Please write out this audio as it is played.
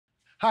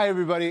Hi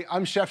everybody,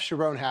 I'm Chef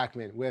Sharone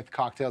Hackman with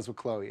Cocktails with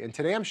Khloé, and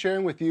today I'm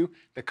sharing with you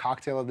the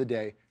cocktail of the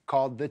day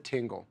called the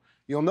Tingle.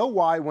 You'll know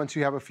why once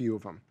you have a few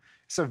of them.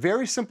 It's a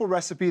very simple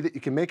recipe that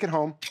you can make at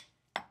home.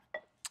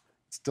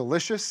 It's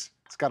delicious,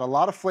 it's got a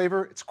lot of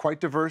flavor, it's quite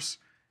diverse,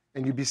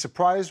 and you'd be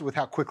surprised with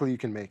how quickly you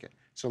can make it.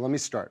 So let me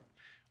start.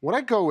 What I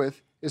go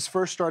with is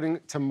first starting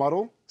to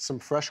muddle some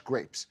fresh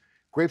grapes.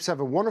 Grapes have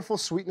a wonderful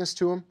sweetness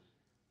to them,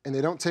 and they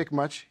don't take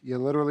much. You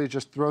literally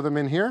just throw them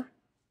in here,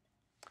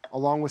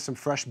 along with some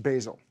fresh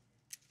basil.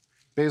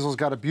 Basil's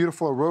got a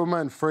beautiful aroma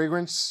and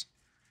fragrance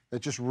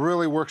that just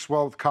really works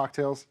well with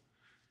cocktails.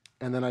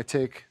 And then I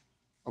take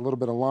a little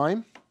bit of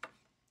lime,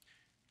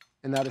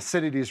 and that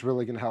acidity is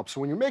really gonna help. So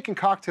when you're making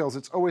cocktails,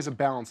 it's always a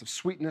balance of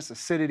sweetness,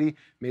 acidity,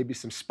 maybe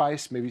some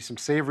spice, maybe some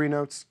savory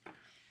notes.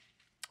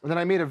 And then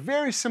I made a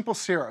very simple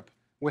syrup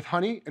with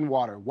honey and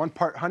water. 1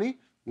 part honey,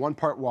 1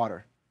 part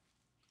water.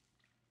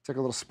 Take a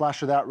little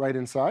splash of that right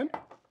inside.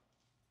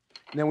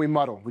 And then we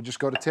muddle. We just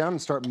go to town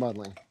and start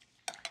muddling.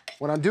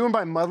 What I'm doing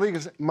by muddling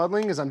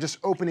is I'm just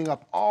opening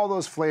up all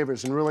those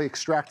flavors and really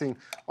extracting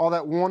all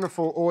that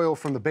wonderful oil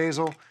from the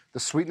basil, the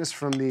sweetness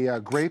from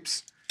the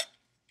grapes.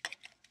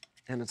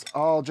 And it's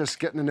all just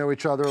getting to know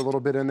each other a little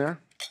bit in there.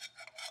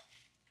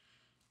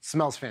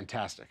 Smells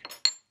fantastic.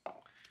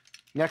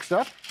 Next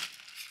up,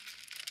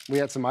 we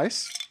add some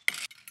ice,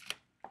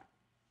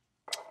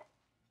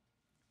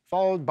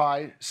 followed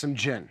by some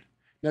gin.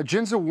 Now,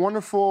 gin's a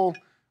wonderful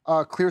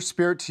clear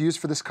spirit to use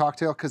for this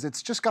cocktail because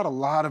it's just got a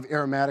lot of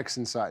aromatics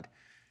inside.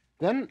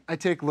 Then I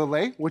take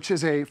Khloé, which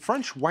is a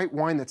French white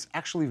wine that's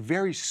actually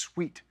very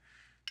sweet.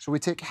 So we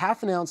take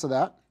 ½ ounce of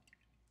that,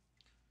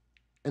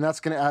 and that's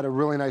gonna add a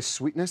really nice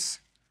sweetness,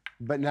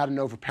 but not an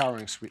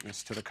overpowering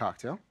sweetness to the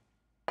cocktail.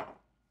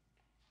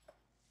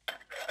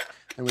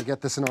 And we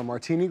get this in our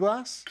martini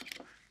glass,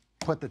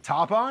 put the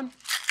top on,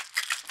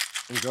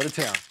 and go to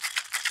town.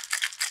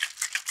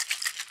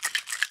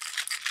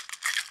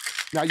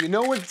 Now, you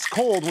know when it's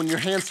cold when your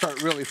hands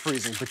start really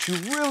freezing, but you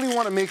really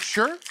want to make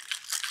sure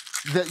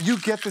that you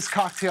get this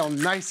cocktail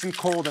nice and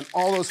cold and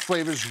all those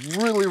flavors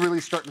really, really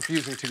start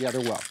infusing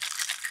together well.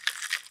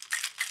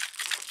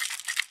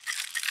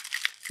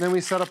 Then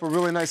we set up a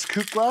really nice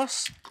coupe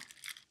glass.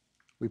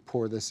 We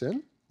pour this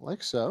in,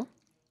 like so.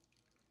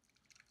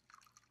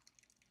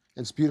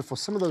 It's beautiful.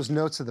 Some of those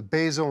notes of the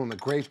basil and the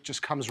grape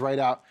just comes right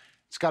out.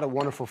 It's got a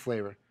wonderful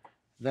flavor.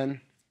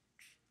 Then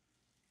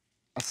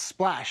a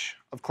splash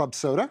of club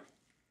soda.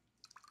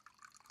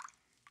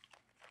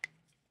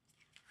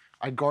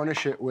 I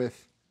garnish it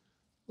with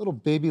a little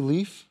baby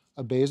leaf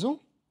of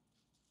basil.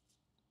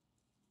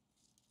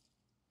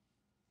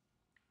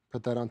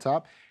 Put that on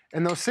top.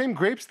 And those same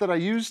grapes that I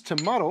used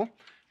to muddle,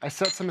 I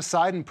set some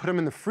aside and put them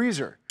in the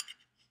freezer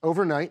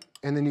overnight.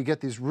 And then you get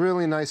these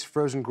really nice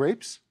frozen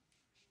grapes.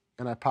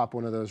 And I pop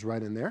one of those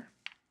right in there.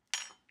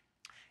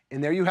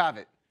 And there you have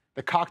it,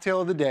 the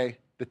cocktail of the day,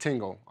 the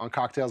Tingle, on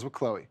Cocktails with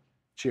Khloé.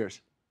 Cheers.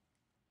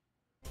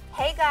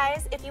 Hey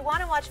guys, if you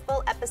want to watch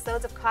full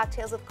episodes of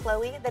Cocktails with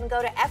Khloé, then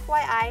go to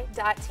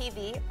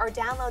FYI.tv or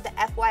download the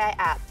FYI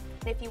app.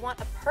 And if you want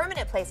a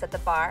permanent place at the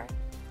bar,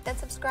 then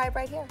subscribe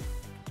right here.